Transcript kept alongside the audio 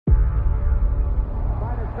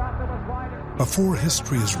Before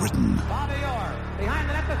history is written,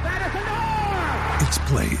 it's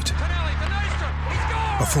played.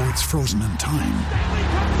 Before it's frozen in time,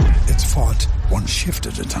 it's fought one shift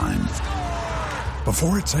at a time.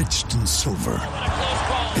 Before it's etched in silver,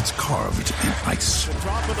 it's carved in ice.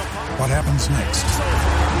 What happens next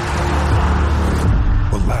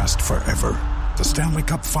will last forever. The Stanley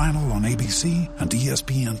Cup Final on ABC and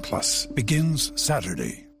ESPN Plus begins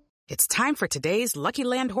Saturday. It's time for today's Lucky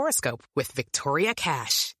Land horoscope with Victoria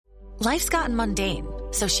Cash. Life's gotten mundane,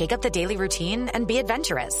 so shake up the daily routine and be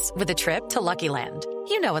adventurous with a trip to Lucky Land.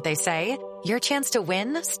 You know what they say. Your chance to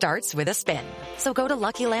win starts with a spin. So go to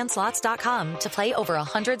LuckyLandSlots.com to play over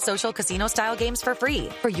 100 social casino-style games for free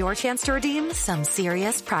for your chance to redeem some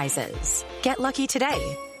serious prizes. Get lucky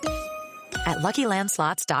today at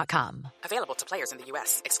LuckyLandSlots.com. Available to players in the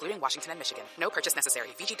U.S., excluding Washington and Michigan. No purchase necessary.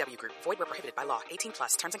 VGW Group. Void where prohibited by law. 18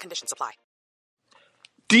 plus. Terms and conditions apply.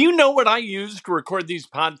 Do you know what I use to record these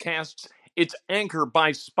podcasts? It's Anchor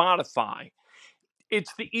by Spotify.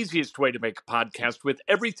 It's the easiest way to make a podcast with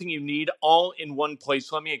everything you need all in one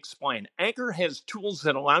place. Let me explain. Anchor has tools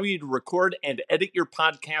that allow you to record and edit your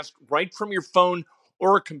podcast right from your phone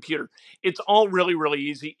or a computer. It's all really, really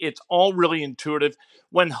easy. It's all really intuitive.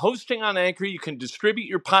 When hosting on Anchor, you can distribute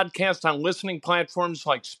your podcast on listening platforms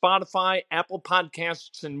like Spotify, Apple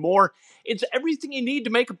Podcasts, and more. It's everything you need to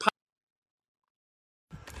make a podcast.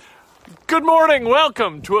 Good morning.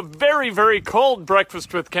 Welcome to a very, very cold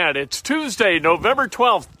Breakfast with Ken. It's Tuesday, November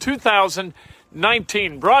 12th,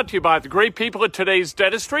 2019. Brought to you by the great people at Today's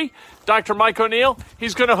Dentistry. Dr. Mike O'Neill,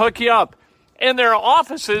 he's going to hook you up. And their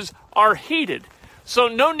offices are heated. So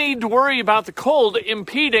no need to worry about the cold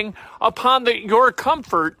impeding upon your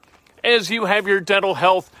comfort as you have your dental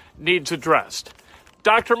health needs addressed.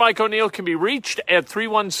 Dr. Mike O'Neill can be reached at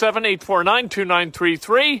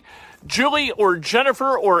 317-849-2933. Julie or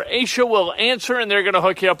Jennifer or Aisha will answer, and they're going to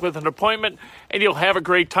hook you up with an appointment, and you'll have a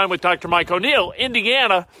great time with Dr. Mike O'Neill.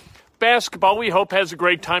 Indiana basketball, we hope, has a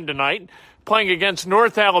great time tonight, playing against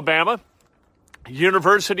North Alabama,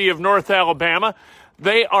 University of North Alabama.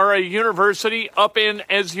 They are a university up in,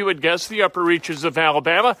 as you would guess, the upper reaches of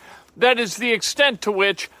Alabama. That is the extent to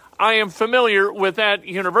which I am familiar with that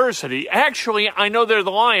university. Actually, I know they're the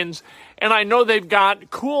Lions, and I know they've got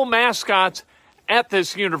cool mascots at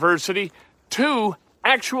this university. Two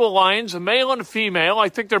actual lions, a male and a female. I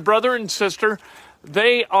think they're brother and sister.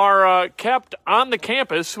 They are kept on the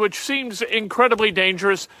campus, which seems incredibly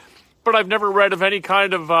dangerous, but I've never read of any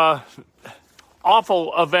kind of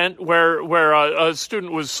awful event where a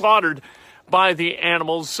student was slaughtered by the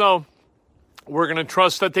animals. So we're going to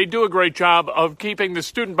trust that they do a great job of keeping the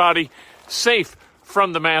student body safe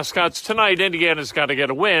from the mascots. Tonight, Indiana's got to get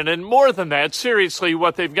a win. And more than that, seriously,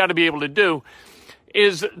 what they've got to be able to do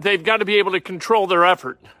is they've got to be able to control their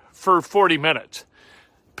effort for 40 minutes.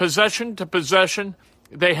 Possession to possession,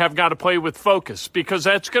 they have got to play with focus because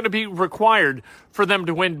that's going to be required for them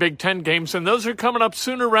to win Big Ten games, and those are coming up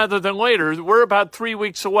sooner rather than later. We're about 3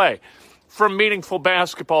 weeks away from meaningful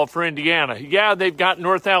basketball for Indiana. Yeah, they've got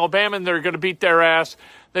North Alabama, and they're going to beat their ass.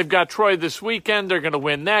 They've got Troy this weekend. They're going to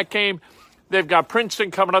win that game. They've got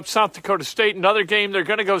Princeton coming up, South Dakota State, another game. They're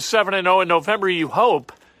going to go 7-0 in November, you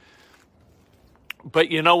hope.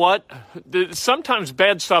 But you know what? Sometimes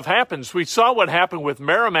bad stuff happens. We saw what happened with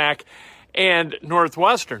Merrimack and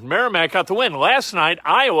Northwestern. Merrimack got the win. Last night,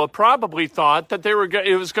 Iowa probably thought that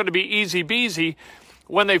it was going to be easy-beasy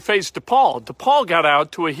when they faced DePaul. DePaul got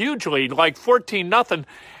out to a huge lead, like 14-0,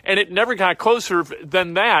 and it never got closer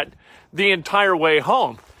than that the entire way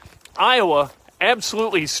home. Iowa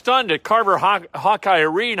absolutely stunned at Carver Hawkeye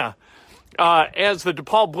Arena as the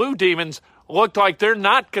DePaul Blue Demons looked like they're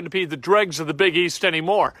not going to be the dregs of the Big East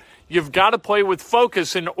anymore. You've got to play with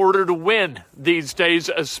focus in order to win these days,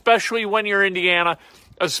 especially when you're Indiana,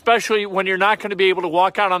 especially when you're not going to be able to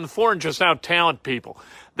walk out on the floor and just out-talent people.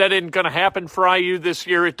 That isn't going to happen for IU this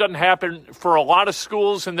year. It doesn't happen for a lot of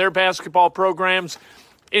schools in their basketball programs.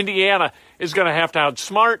 Indiana is going to have to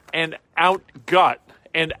outsmart and outgut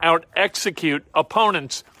and out-execute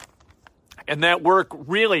opponents, and that work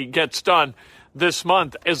really gets done this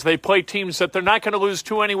month as they play teams that they're not going to lose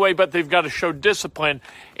to anyway, but they've got to show discipline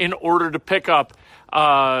in order to pick up,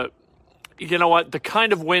 the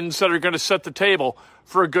kind of wins that are going to set the table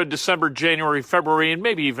for a good December, January, February, and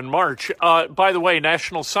maybe even March. By the way,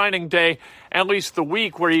 National Signing Day, at least the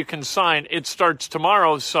week where you can sign, it starts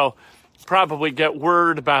tomorrow, so probably get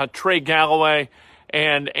word about Trey Galloway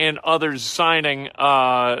and others signing,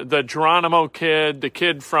 the Geronimo kid, the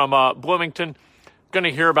kid from Bloomington. Going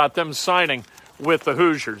to hear about them signing with the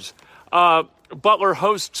Hoosiers. Butler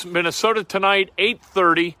hosts Minnesota tonight,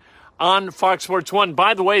 8:30 on Fox Sports 1.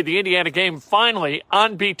 By the way, the Indiana game finally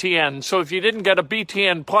on BTN. So if you didn't get a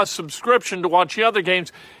BTN Plus subscription to watch the other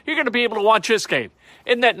games, you're going to be able to watch this game.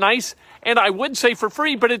 Isn't that nice? And I would say for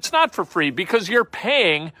free, but it's not for free because you're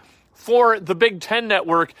paying for the Big Ten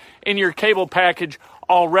Network in your cable package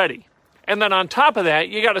already. And then on top of that,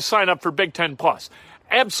 you got to sign up for Big Ten Plus.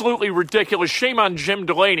 Absolutely ridiculous. Shame on Jim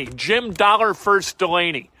Delaney. Jim Dollar First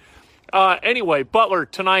Delaney. Anyway, Butler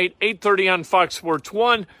tonight, 8:30 on Fox Sports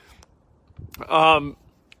 1.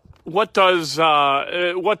 What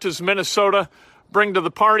does Minnesota bring to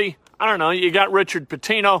the party? I don't know. You got Richard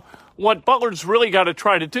Pitino. What Butler's really got to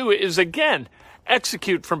try to do is, again,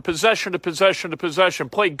 execute from possession to possession to possession,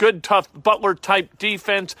 play good, tough Butler-type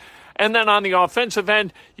defense, and then on the offensive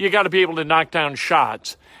end, you got to be able to knock down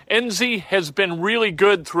shots. Enzi has been really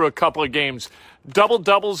good through a couple of games.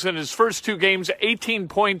 Double-doubles in his first 2 games, 18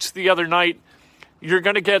 points the other night. You're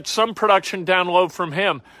going to get some production down low from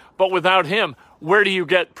him, but without him, where do you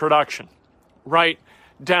get production? Right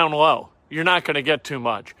down low. You're not going to get too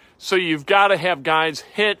much. So you've got to have guys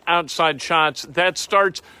hit outside shots. That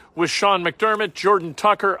starts with Sean McDermott, Jordan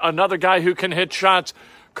Tucker, another guy who can hit shots.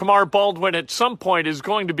 Kamar Baldwin at some point is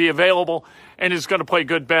going to be available and is going to play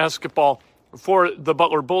good basketball for the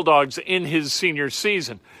Butler Bulldogs in his senior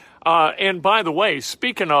season. And by the way,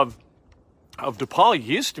 speaking of DePaul,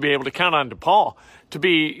 you used to be able to count on DePaul to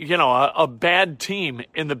be, a bad team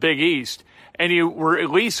in the Big East. And you were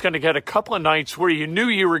at least going to get a couple of nights where you knew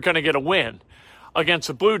you were going to get a win against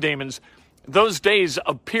the Blue Demons. Those days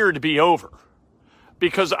appear to be over.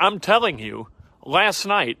 Because I'm telling you, last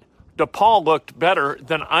night, DePaul looked better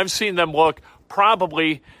than I've seen them look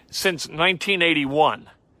probably since 1981.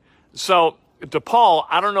 So DePaul,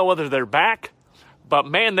 I don't know whether they're back, but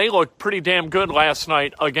man, they looked pretty damn good last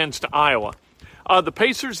night against Iowa. The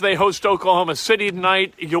Pacers, they host Oklahoma City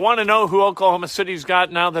tonight. You want to know who Oklahoma City's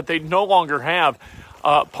got now that they no longer have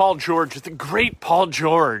Paul George, the great Paul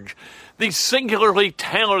George, the singularly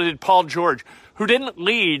talented Paul George, who didn't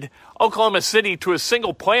lead Oklahoma City to a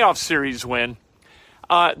single playoff series win.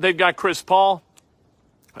 They've got Chris Paul,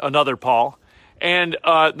 another Paul, and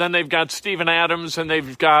then they've got Steven Adams, and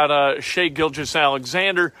they've got Shai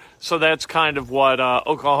Gilgeous-Alexander. So that's kind of what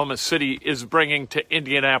Oklahoma City is bringing to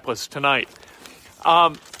Indianapolis tonight.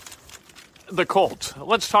 The Colts.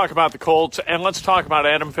 Let's talk about the Colts, and let's talk about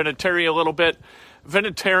Adam Vinatieri a little bit.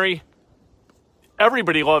 Vinatieri,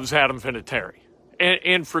 everybody loves Adam Vinatieri,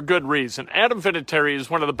 and for good reason. Adam Vinatieri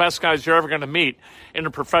is one of the best guys you're ever going to meet in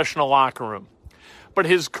a professional locker room. But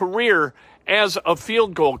his career as a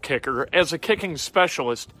field goal kicker, as a kicking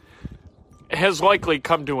specialist, has likely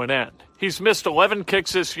come to an end. He's missed 11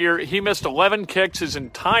 kicks this year. He missed 11 kicks his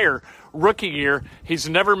entire rookie year. He's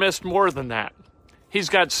never missed more than that. He's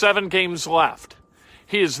got 7 games left.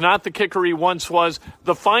 He is not the kicker he once was.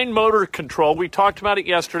 The fine motor control, we talked about it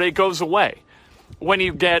yesterday, goes away. When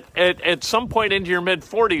you get at some point into your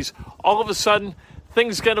mid-40s, all of a sudden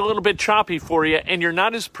things get a little bit choppy for you, and you're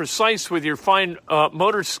not as precise with your fine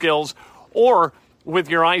motor skills or with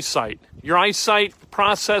your eyesight. Your eyesight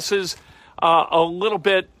processes a little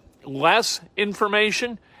bit less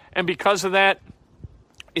information, and because of that,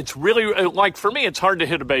 it's really, like for me, it's hard to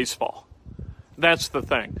hit a baseball. That's the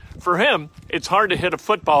thing. For him, it's hard to hit a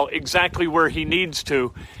football exactly where he needs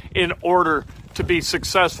to in order to be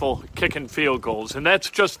successful kicking field goals. And that's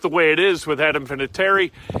just the way it is with Adam Vinatieri.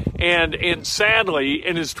 And sadly,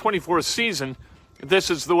 in his 24th season, this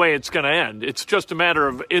is the way it's going to end. It's just a matter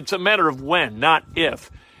of when, not if,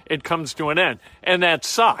 it comes to an end. And that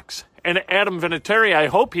sucks. And Adam Vinatieri, I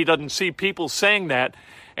hope he doesn't see people saying that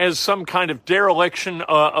as some kind of dereliction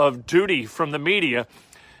of duty from the media.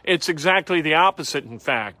 It's exactly the opposite, in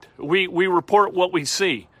fact. We report what we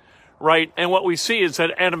see, right? And what we see is that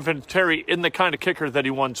Adam Vinatieri isn't the kind of kicker that he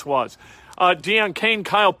once was. Deion Kane,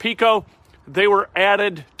 Kyle Pico, they were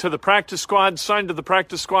added to the practice squad, signed to the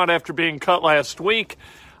practice squad after being cut last week.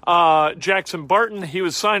 Jackson Barton, he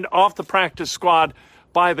was signed off the practice squad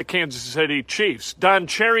by the Kansas City Chiefs. Don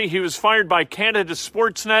Cherry, he was fired by Canada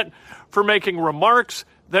Sportsnet for making remarks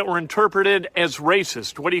that were interpreted as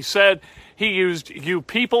racist. What he said, he used "you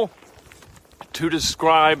people" to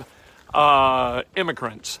describe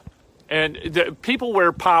immigrants. And people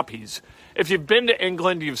wear poppies. If you've been to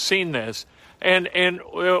England, you've seen this,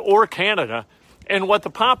 or Canada. And what the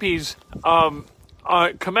poppies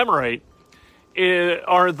commemorate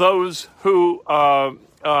are those who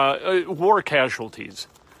war casualties,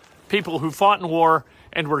 people who fought in war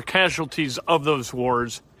and were casualties of those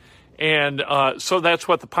wars. And so that's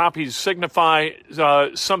what the poppies signify.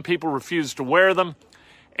 Some people refuse to wear them,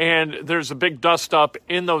 and there's a big dust-up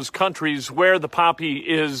in those countries where the poppy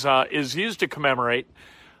is used to commemorate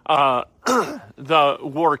the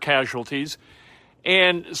war casualties.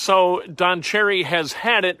 And so Don Cherry has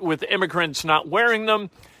had it with immigrants not wearing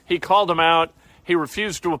them. He called them out. He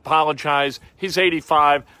refused to apologize. He's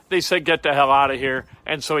 85. They said, get the hell out of here.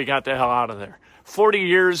 And so he got the hell out of there. 40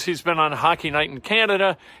 years he's been on Hockey Night in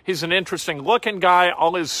Canada. He's an interesting-looking guy.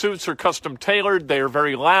 All his suits are custom-tailored. They are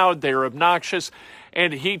very loud. They are obnoxious.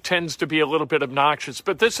 And he tends to be a little bit obnoxious.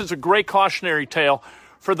 But this is a great cautionary tale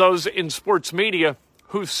for those in sports media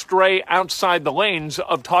who stray outside the lanes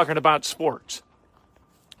of talking about sports.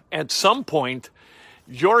 At some point,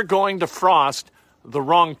 you're going to frost the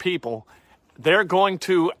wrong people. They're going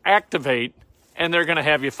to activate, and they're going to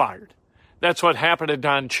have you fired. That's what happened to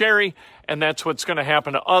Don Cherry, and that's what's going to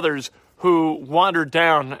happen to others who wander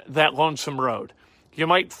down that lonesome road. You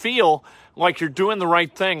might feel like you're doing the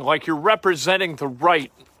right thing, like you're representing the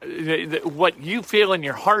right, what you feel in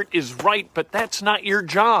your heart is right, but that's not your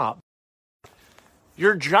job.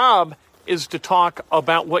 Your job is to talk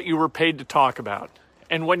about what you were paid to talk about.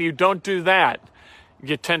 And when you don't do that,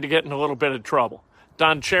 you tend to get in a little bit of trouble.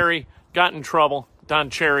 Don Cherry got in trouble. Don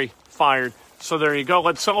Cherry fired. So there you go.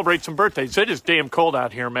 Let's celebrate some birthdays. It is damn cold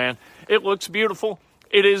out here, man. It looks beautiful.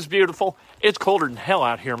 It is beautiful. It's colder than hell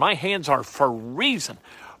out here. My hands are freezing.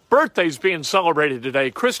 Birthdays being celebrated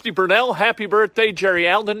today. Christy Burnell, happy birthday. Jerry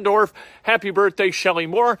Aldendorf, happy birthday. Shelley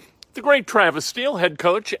Moore. The great Travis Steele, head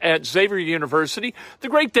coach at Xavier University. The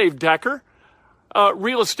great Dave Decker,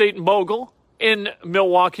 real estate mogul in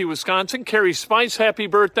Milwaukee, Wisconsin. Carrie Spice, happy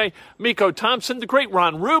birthday. Miko Thompson, the great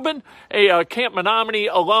Ron Rubin, a Camp Menominee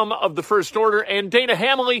alum of the First Order, and Dana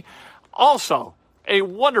Hamley, also a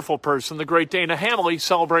wonderful person, the great Dana Hamley,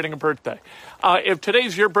 celebrating a birthday. If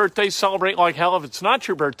today's your birthday, celebrate like hell. If it's not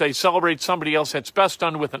your birthday, celebrate somebody else. That's best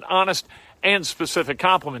done with an honest and specific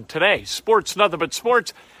compliment. Today, sports, nothing but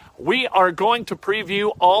sports. We are going to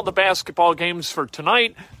preview all the basketball games for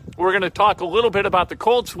tonight. We're going to talk a little bit about the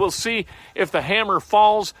Colts. We'll see if the hammer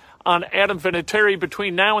falls on Adam Vinatieri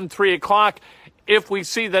between now and 3 o'clock. If we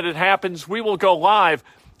see that it happens, we will go live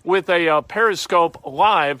with a Periscope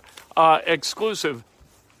Live exclusive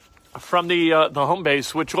from the home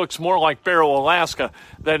base, which looks more like Barrow, Alaska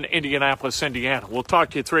than Indianapolis, Indiana. We'll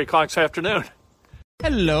talk to you 3 o'clock this afternoon.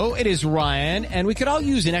 Hello, it is Ryan, and we could all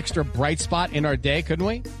use an extra bright spot in our day, couldn't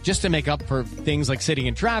we? Just to make up for things like sitting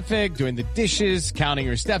in traffic, doing the dishes, counting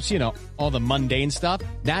your steps, you know, all the mundane stuff.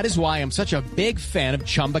 That is why I'm such a big fan of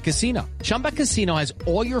Chumba Casino. Chumba Casino has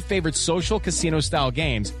all your favorite social casino-style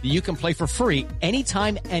games that you can play for free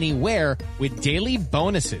anytime, anywhere with daily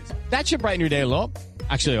bonuses. That should brighten your day a little.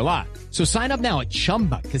 Actually, a lot. So sign up now at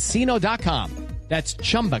ChumbaCasino.com. That's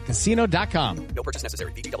ChumbaCasino.com. No purchase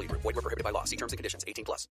necessary. VGW Group. Void where prohibited by law. See terms and conditions.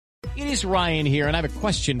 18+. It is Ryan here, and I have a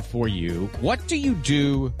question for you. What do you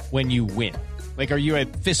do when you win? Like, are you a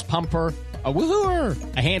fist pumper, a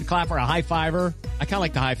woohooer, a hand clapper, a high fiver? I kind of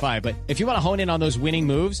like the high five, but if you want to hone in on those winning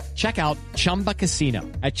moves, check out Chumba Casino.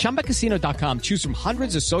 At ChumbaCasino.com, choose from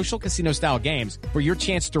hundreds of social casino-style games for your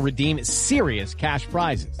chance to redeem serious cash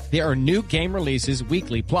prizes. There are new game releases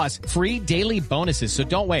weekly, plus free daily bonuses, so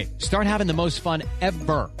don't wait. Start having the most fun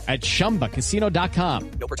ever at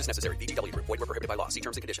ChumbaCasino.com. No purchase necessary. VGW Group. Void where prohibited by law. See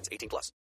terms and conditions. 18+.